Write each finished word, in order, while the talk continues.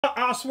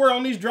I swear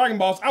on these Dragon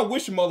Balls, I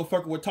wish a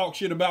motherfucker would talk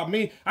shit about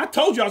me. I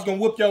told you I was gonna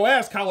whoop your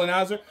ass,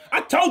 colonizer. I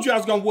told you I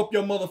was gonna whoop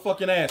your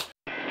motherfucking ass.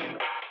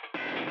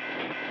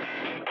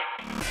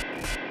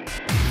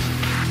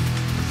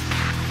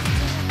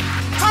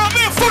 Tell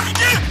me a fucking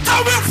again!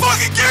 Tell me a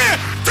fucking again!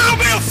 Tell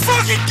me a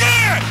fucking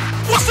again!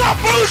 What's up,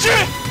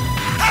 bullshit?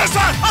 That's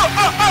like,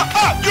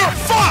 you're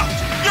fucked!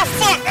 You're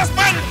fucked! That's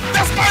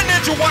my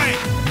ninja way!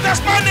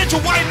 That's my ninja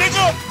way,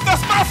 nigga!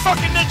 That's my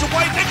fucking ninja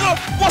way, nigga!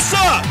 What's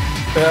up?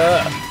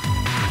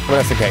 Well,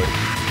 that's okay.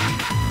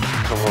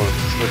 Come on,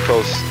 we're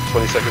close.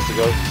 20 seconds to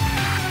go.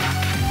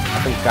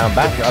 I think down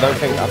back. I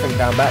think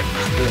down back.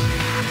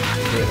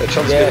 Yeah,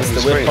 Trump's getting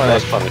the screen.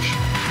 Nice punish.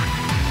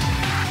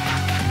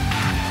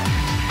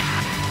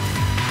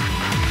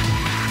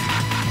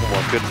 Oh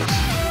my goodness.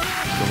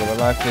 Still got the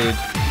life lead.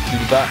 Do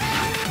the back.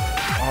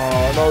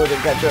 Oh no, we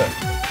didn't catch it.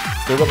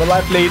 Still got the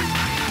life lead.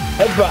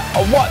 Headbutt.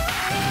 Oh what?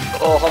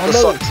 Oh, Hunter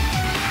sucks.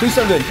 Do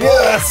something.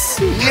 Yes!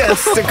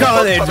 Yes, the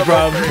carnage,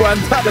 bro.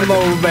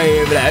 Guantanamo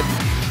Bay, man.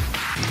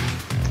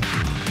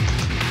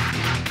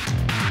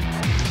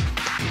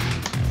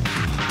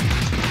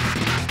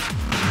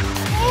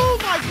 Oh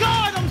my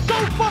god, I'm so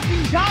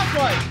fucking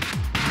godlike!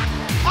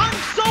 I'm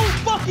so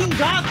fucking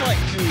godlike,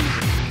 dude!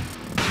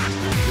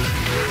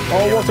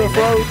 Oh, what a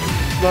throw!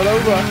 Run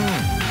over.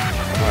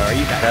 Where are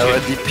you back?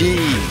 LDP.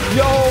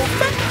 Yo,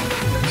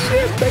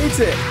 shit, bait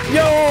it.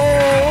 Yo,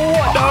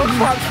 what the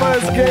fuck,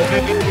 first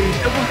game?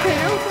 Double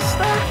KO to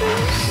start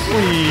this.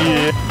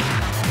 Yeah.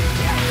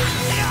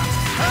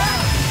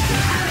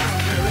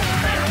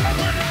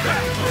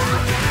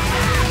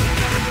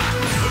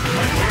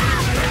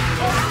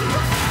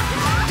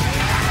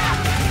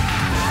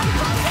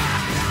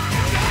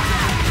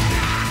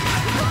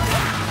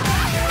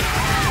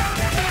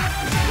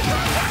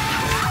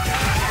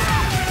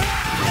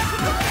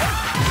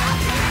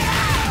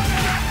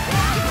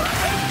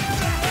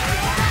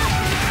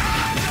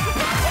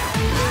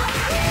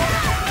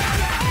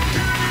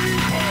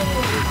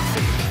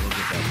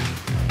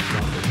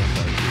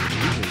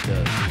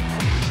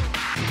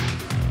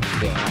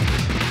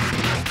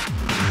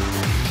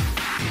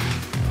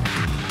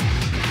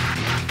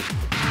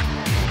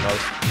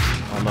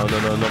 Oh no,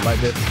 not like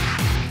this.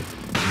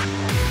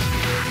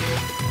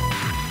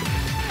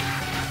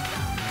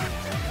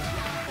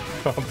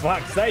 For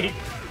fuck's sake!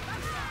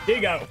 Here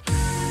you go!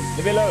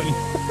 Leave me alone!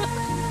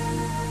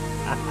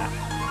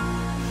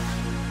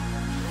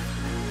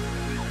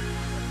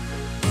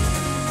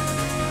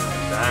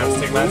 Damn,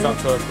 Stick Man's up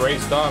to a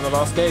great start in the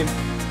last game.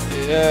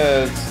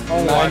 Yeah, it's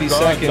 90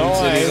 seconds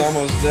and he's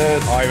almost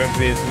dead. Oh, he went for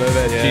the slow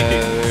there, yeah, cheeky.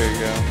 there you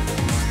go.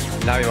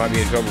 Now he might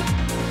be in trouble.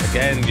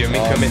 Again, you're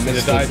missing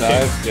the dive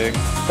kick.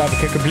 Dive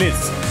kick a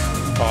blitz.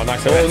 Oh,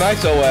 nice OS. Oh,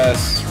 nice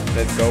OS.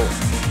 Let's go.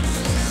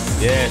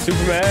 Yeah,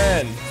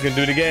 Superman. He's gonna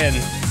do it again.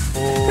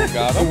 Oh,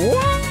 got him.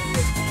 What?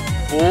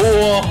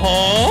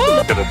 Oh,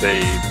 Look at the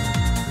babe.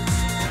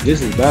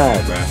 This is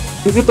bad, bro.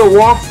 Look at the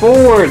walk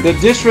forward, the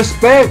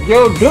disrespect.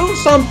 Yo, do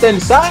something,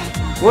 son.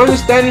 We're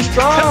just standing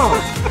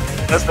strong.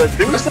 That's the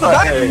do What's the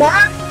something. button,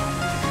 man?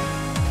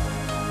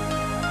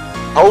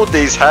 Hold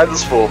these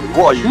hands for me.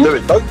 What are you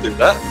doing? Don't do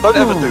that. Don't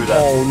ever do that.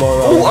 Oh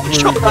no. Oh, I'm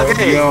shot that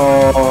game.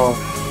 Yo.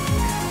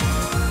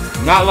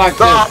 Not like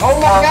this. Oh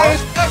my god,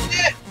 it's stuck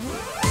it.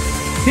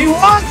 He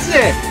wants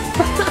it.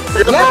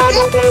 Let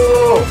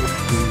go.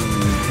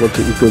 Want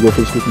to go for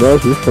this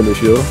match with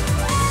finish, yo.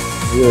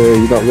 Yeah,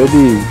 you're not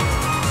ready.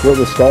 What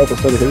the start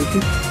of the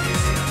heritage?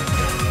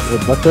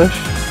 What backlash?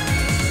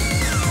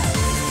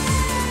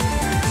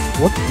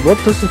 What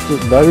does the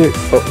lariat?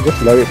 Oh, this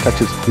lariat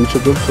catches each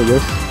of them, so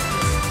yes.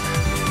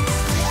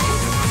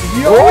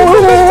 Yo,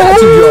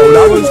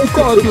 that was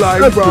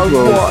godlike, bro.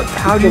 What?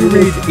 How do you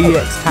read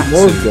EX Tatsu? He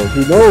knows, bro.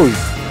 He knows.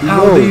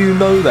 How do you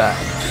know that?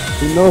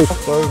 He knows.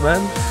 Bro,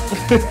 man.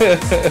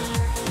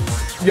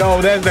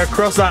 Yo, there's the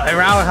cross out in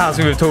our house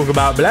we were talking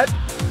about, blood.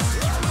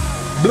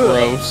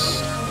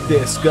 gross.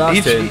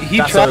 Disgusting. He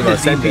tried to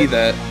DP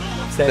that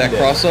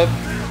cross up.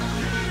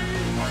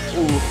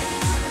 Ooh.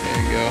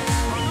 There you go.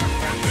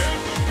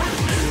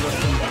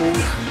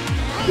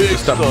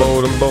 Just that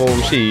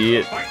boom,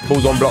 shit.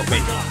 Bulls on block me.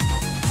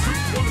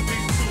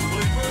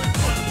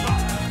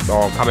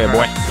 Oh, come here,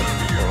 boy.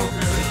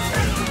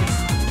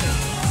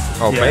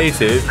 Oh,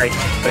 bases.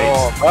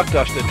 Oh,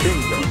 backdash the king,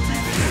 bro.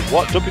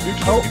 What? Jumping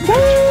nukes? Oh,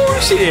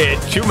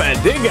 shit.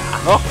 Human digger.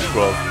 Oh,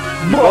 bro.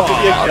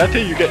 I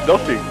think you get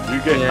nothing.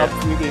 You get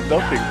absolutely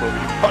nothing from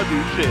it. You can't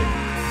do shit.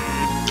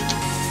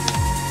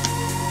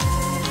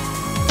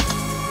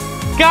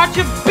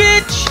 Gotcha,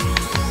 bitch!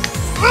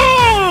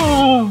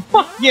 Oh,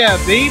 fuck yeah,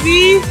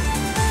 baby!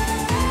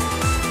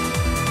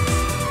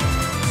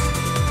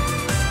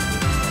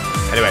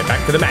 Anyway,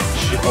 back to the match.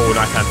 Oh,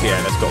 nice hand here.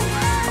 Let's go.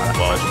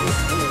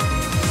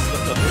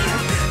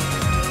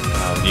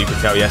 You could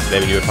tell yesterday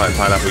when you were fighting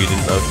Pineapple you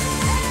didn't know.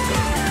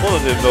 All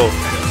of them know.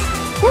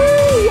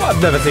 Woo! I've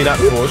never seen that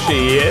before.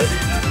 Shit.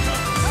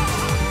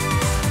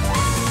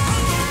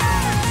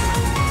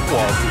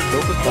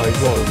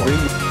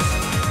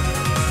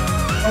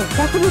 Oh,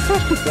 fuck with the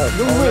touch with that.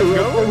 No way,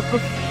 bro.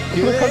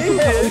 Good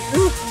agent.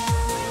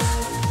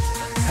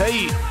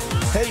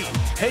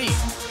 Hey.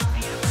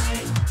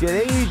 Good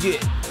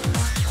agent.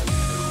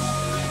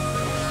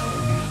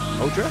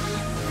 Ultra?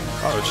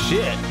 Oh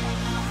shit.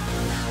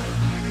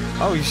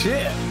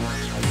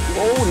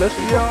 Oh, let's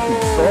go.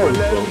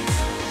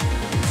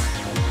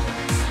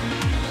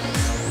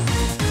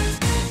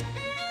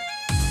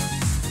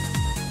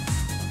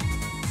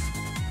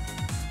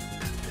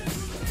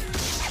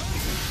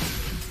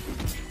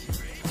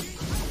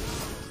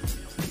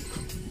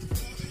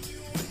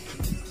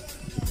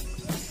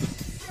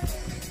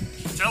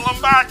 Tell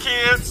them bye,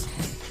 kids.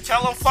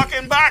 Tell them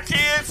fucking bye,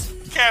 kids.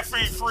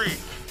 Caffeine free.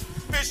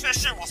 Bitch, that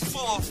shit was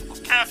full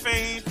of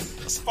caffeine,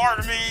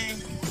 aspartame,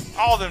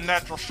 all them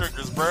natural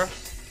sugars, bruh.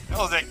 That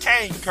was that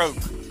cane coke.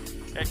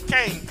 That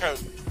cane coke.